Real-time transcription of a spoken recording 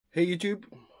Hey YouTube,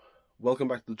 welcome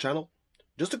back to the channel.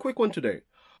 Just a quick one today.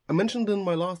 I mentioned in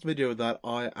my last video that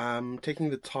I am taking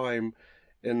the time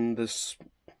in this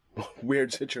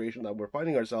weird situation that we're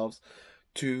finding ourselves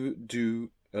to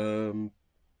do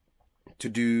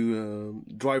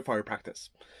dry fire practice.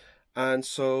 And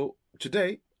so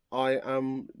today I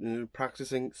am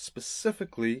practicing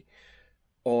specifically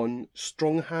on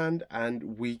strong hand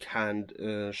and weak hand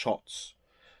shots.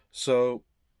 So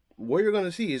what you're going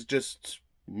to see is just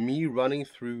me running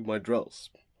through my drills.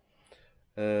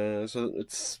 So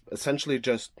it's essentially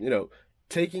just,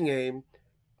 taking aim,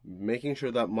 making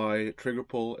sure that my trigger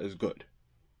pull is good.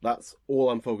 That's all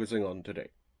I'm focusing on today.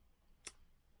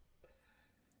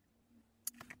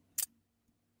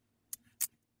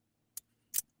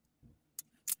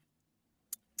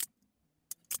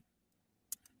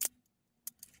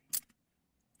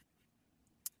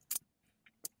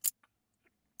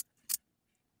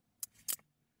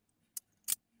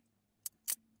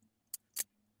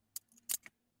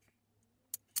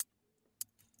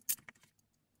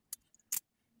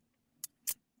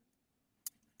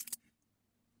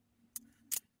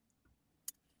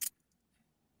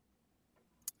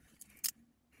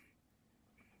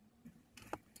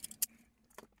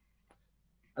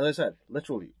 As I said,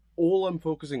 literally, all I'm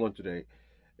focusing on today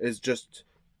is just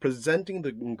presenting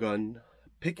the gun,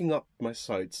 picking up my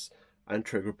sights, and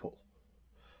trigger pull.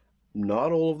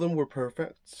 Not all of them were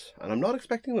perfect, and I'm not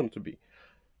expecting them to be.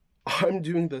 I'm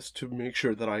doing this to make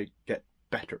sure that I get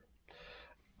better.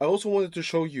 I also wanted to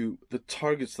show you the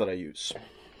targets that I use.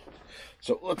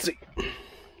 So let's see.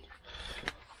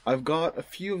 I've got a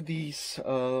few of these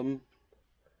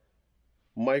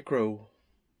micro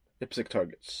IPSC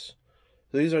targets.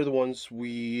 These are the ones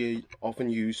we often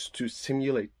use to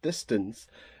simulate distance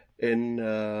in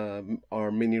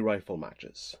our mini rifle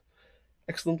matches.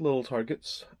 Excellent little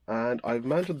targets, and I've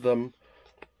mounted them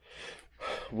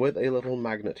with a little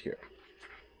magnet here.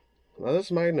 Now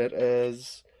this magnet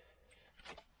is...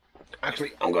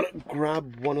 Actually, I'm gonna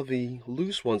grab one of the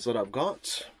loose ones that I've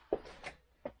got.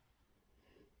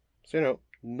 So,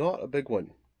 not a big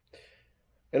one.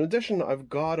 In addition, I've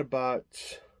got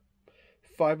about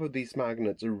 5 of these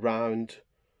magnets around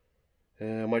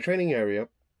my training area.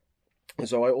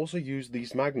 So I also use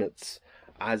these magnets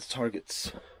as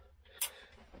targets.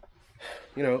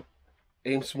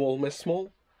 Aim small, miss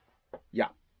small. Yeah,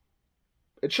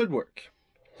 it should work.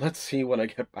 Let's see when I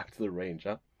get back to the range,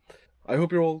 huh? I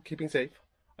hope you're all keeping safe.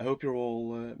 I hope you're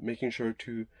all making sure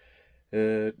to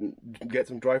get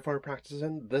some dry fire practice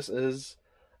in. This is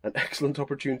an excellent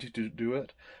opportunity to do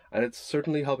it, and it's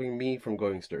certainly helping me from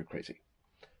going stir crazy.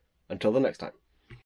 Until the next time.